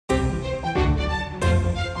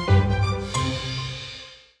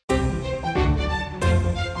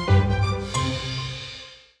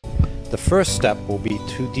first step will be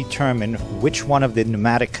to determine which one of the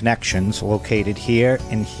pneumatic connections located here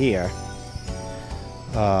and here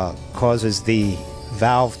causes the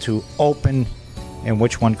valve to open and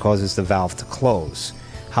which one causes the valve to close.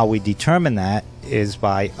 How we determine that is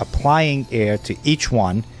by applying air to each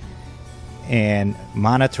one and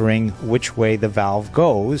monitoring which way the valve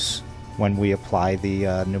goes when we apply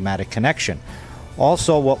the pneumatic connection.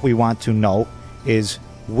 Also, what we want to note is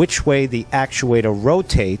which way the actuator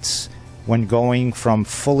rotates when going from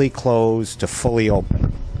fully closed to fully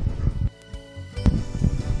open.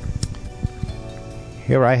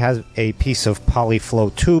 Here I have a piece of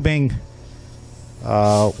polyflow tubing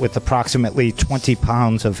with approximately 20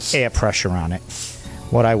 pounds of air pressure on it.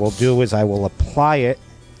 What I will do is I will apply it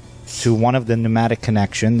to one of the pneumatic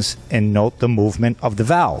connections and note the movement of the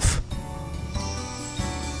valve.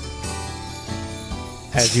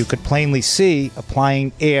 As you could plainly see,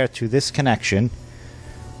 applying air to this connection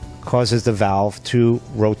causes the valve to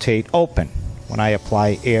rotate open. When I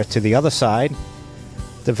apply air to the other side,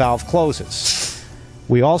 the valve closes.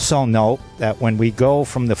 We also note that when we go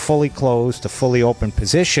from the fully closed to fully open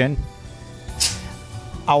position,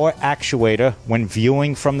 our actuator, when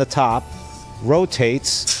viewing from the top,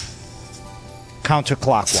 rotates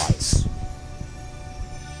counterclockwise.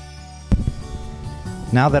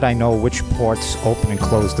 Now that I know which ports open and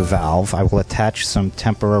close the valve, I will attach some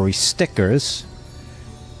temporary stickers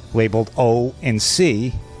labeled O and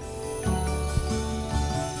C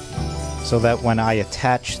so that when I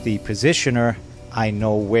attach the positioner, I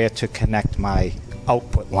know where to connect my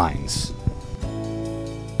output lines.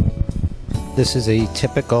 This is a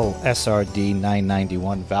typical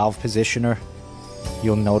SRD991 valve positioner.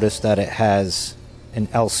 You'll notice that it has an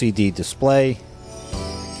LCD display,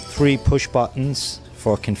 3 push buttons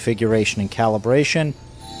for configuration and calibration,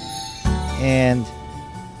 and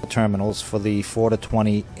terminals for the 4 to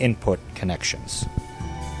 20 input connections.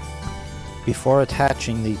 Before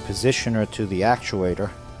attaching the positioner to the actuator,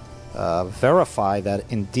 verify that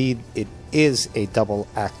indeed it is a double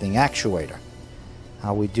acting actuator.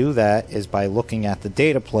 How we do that is by looking at the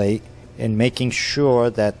data plate and making sure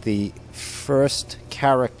that the first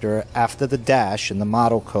character after the dash in the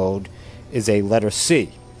model code is a letter C.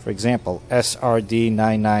 For example,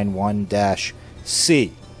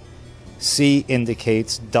 SRD991-C. C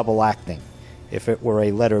indicates double acting. If it were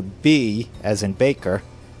a letter B, as in Baker,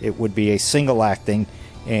 it would be a single acting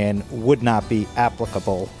and would not be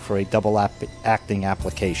applicable for a double acting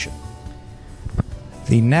application.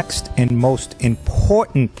 The next and most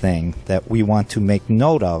important thing that we want to make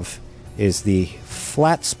note of is the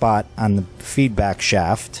flat spot on the feedback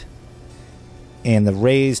shaft and the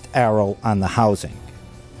raised arrow on the housing.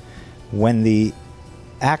 When the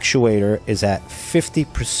actuator is at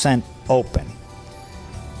 50% open,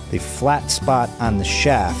 the flat spot on the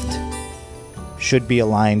shaft should be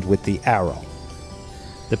aligned with the arrow.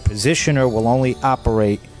 The positioner will only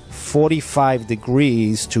operate 45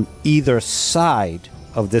 degrees to either side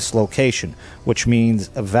of this location, which means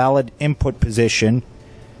a valid input position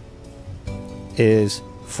is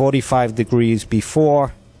 45 degrees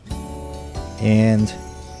before and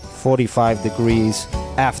 45 degrees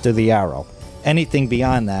after the arrow. Anything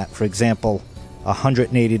beyond that, for example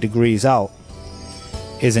 180 degrees out,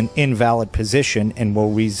 is an invalid position and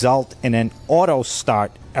will result in an auto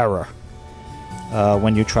start error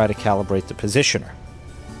when you try to calibrate the positioner.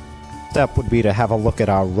 Step would be to have a look at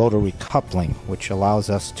our rotary coupling, which allows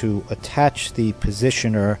us to attach the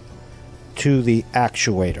positioner to the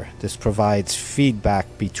actuator. This provides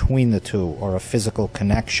feedback between the two, or a physical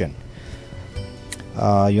connection.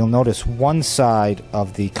 You'll notice one side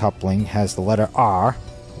of the coupling has the letter R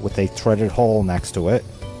with a threaded hole next to it,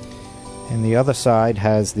 and the other side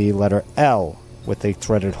has the letter L with a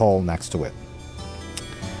threaded hole next to it.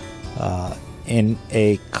 In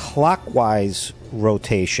a clockwise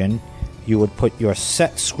rotation, you would put your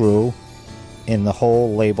set screw in the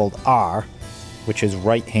hole labeled R, which is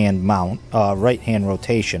right-hand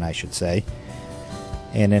rotation, I should say.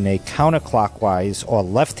 And in a counterclockwise or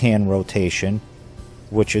left-hand rotation,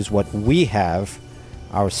 which is what we have,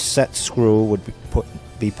 our set screw would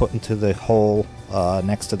be put into the hole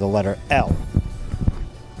next to the letter L.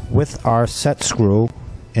 With our set screw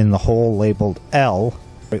in the hole labeled L,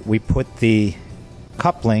 we put the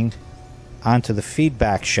coupling onto the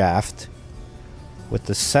feedback shaft with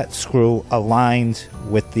the set screw aligned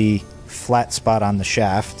with the flat spot on the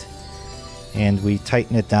shaft, and we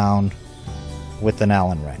tighten it down with an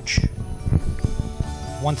Allen wrench.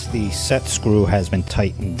 Once the set screw has been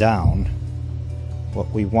tightened down, what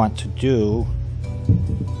we want to do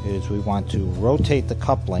is we want to rotate the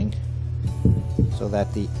coupling so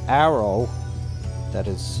that the arrow that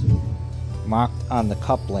is marked on the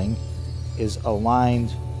coupling is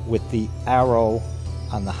aligned with the arrow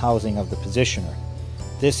on the housing of the positioner.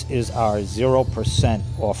 This is our 0%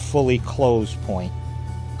 or fully closed point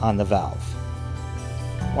on the valve.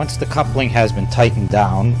 Once the coupling has been tightened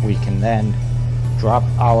down, we can then drop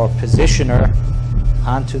our positioner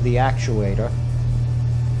onto the actuator,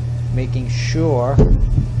 making sure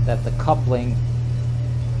that the coupling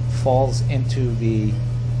falls into the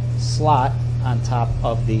slot on top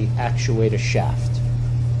of the actuator shaft,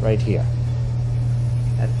 right here.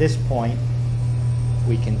 At this point,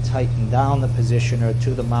 we can tighten down the positioner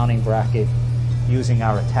to the mounting bracket using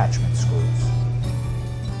our attachment screws.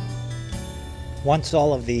 Once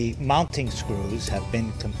all of the mounting screws have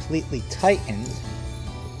been completely tightened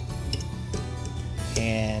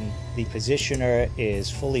and the positioner is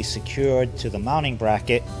fully secured to the mounting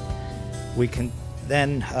bracket, we can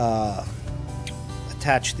then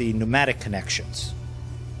attach the pneumatic connections.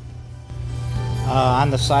 On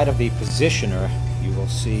the side of the positioner, you will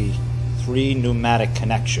see 3 pneumatic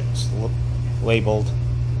connections labeled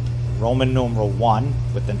Roman numeral 1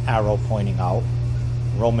 with an arrow pointing out,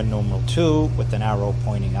 Roman numeral 2 with an arrow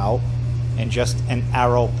pointing out, and just an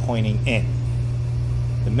arrow pointing in.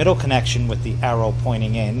 The middle connection with the arrow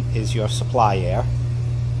pointing in is your supply air.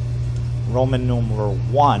 Roman numeral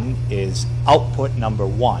 1 is output number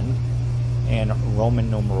 1, and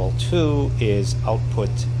Roman numeral 2 is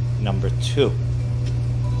output number 2.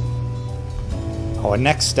 Our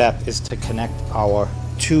next step is to connect our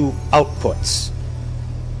 2 outputs.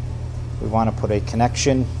 We want to put a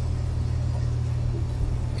connection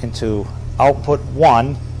into output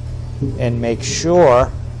 1 and make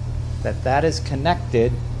sure that that is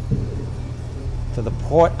connected to the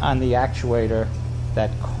port on the actuator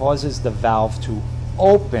that causes the valve to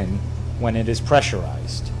open when it is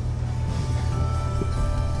pressurized.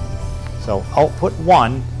 So output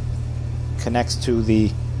 1 connects to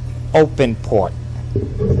the open port.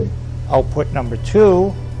 Output number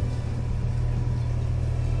 2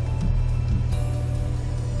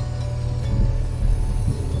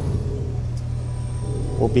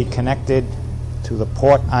 will be connected to the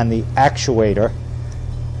port on the actuator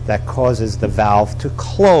that causes the valve to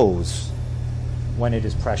close when it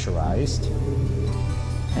is pressurized.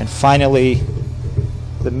 And finally,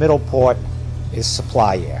 the middle port is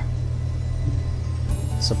supply air.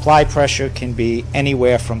 Supply pressure can be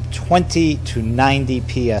anywhere from 20 to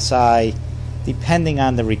 90 psi, depending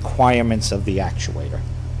on the requirements of the actuator.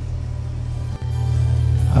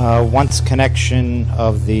 Once connection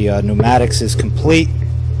of the pneumatics is complete,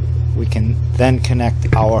 we can then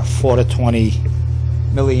connect our 4 to 20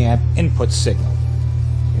 milliamp input signal.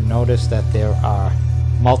 You notice that there are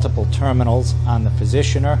multiple terminals on the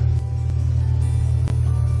positioner.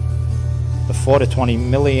 The 4 to 20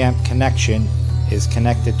 milliamp connection is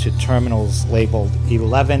connected to terminals labeled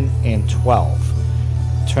 11 and 12.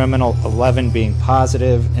 Terminal 11 being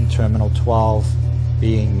positive and terminal 12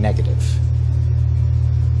 being negative.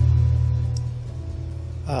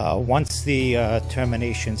 Once the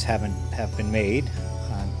terminations have been made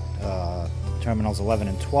on terminals 11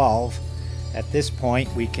 and 12, at this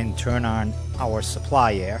point we can turn on our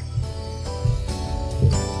supply air.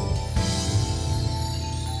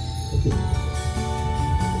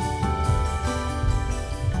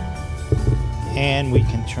 And we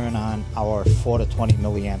can turn on our 4 to 20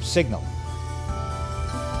 milliamp signal.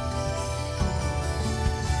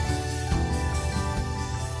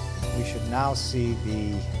 We should now see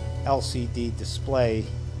the LCD display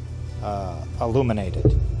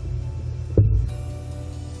illuminated.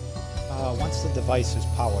 Once the device is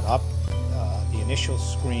powered up, the initial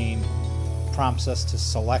screen prompts us to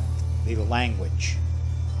select the language,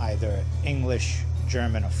 either English,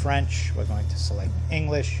 German, or French. We're going to select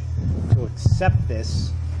English. To accept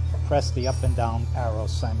this, press the up and down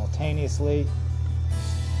arrows simultaneously,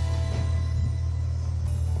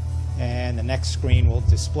 and the next screen will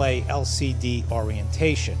display LCD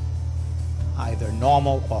orientation, either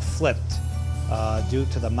normal or flipped. Due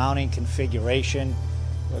to the mounting configuration,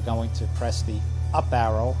 we're going to press the up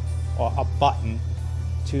arrow or up button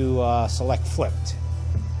to select flipped.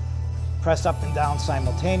 Press up and down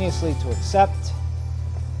simultaneously to accept,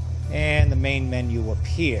 and the main menu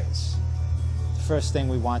appears. The first thing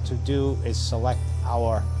we want to do is select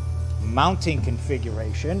our mounting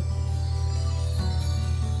configuration.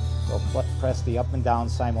 So press the up and down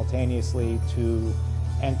simultaneously to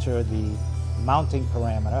enter the mounting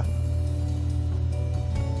parameter.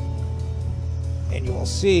 And you will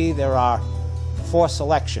see there are 4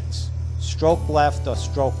 selections: stroke left or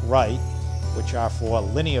stroke right, which are for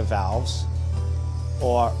linear valves,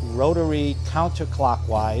 or rotary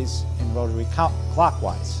counterclockwise and rotary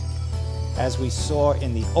clockwise. As we saw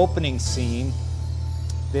in the opening scene,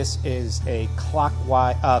 this is a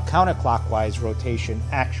counterclockwise rotation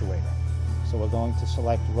actuator. So we're going to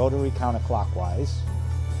select rotary counterclockwise.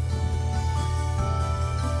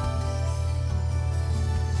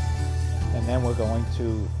 And then we're going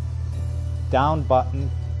to down button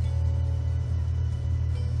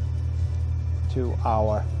to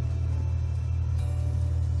our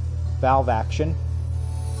valve action.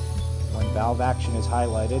 When valve action is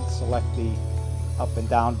highlighted, select the up and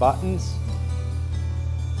down buttons.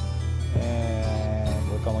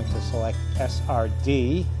 And we're going to select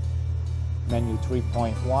SRD, menu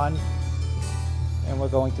 3.1. And we're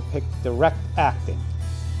going to pick direct acting.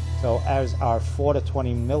 So as our 4 to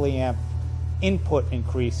 20 milliamp input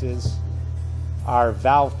increases, our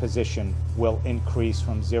valve position will increase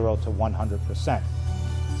from 0 to 100%.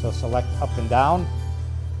 So select up and down,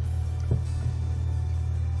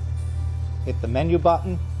 hit the menu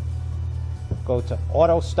button, go to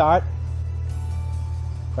auto start,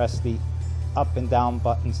 press the up and down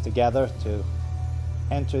buttons together to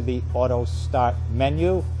enter the auto start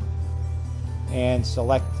menu, and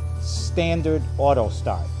select standard auto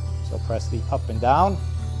start. So press the up and down.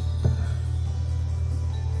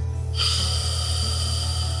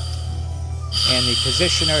 And the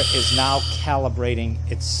positioner is now calibrating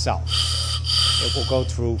itself. It will go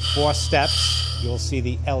through 4 steps. You'll see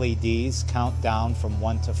the LEDs count down from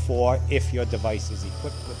 1 to 4 if your device is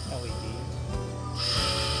equipped with LEDs.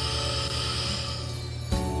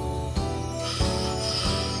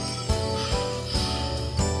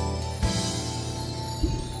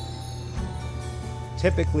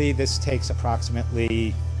 Typically, this takes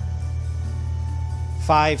approximately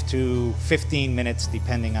 5 to 15 minutes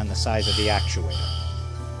depending on the size of the actuator.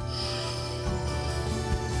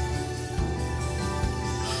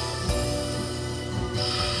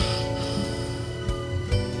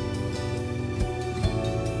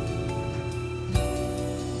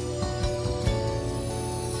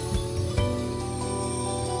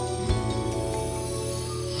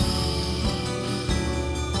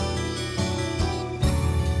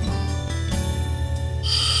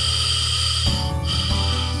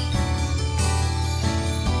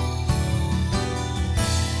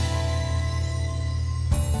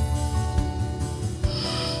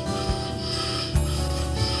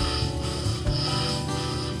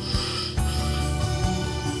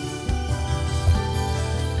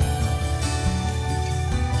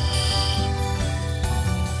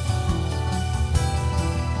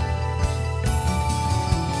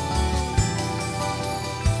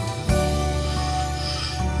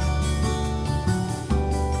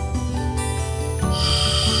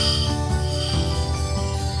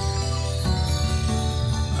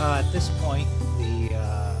 At this point, the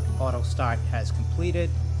auto start has completed,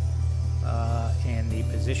 and the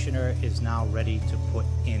positioner is now ready to put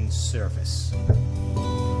in service.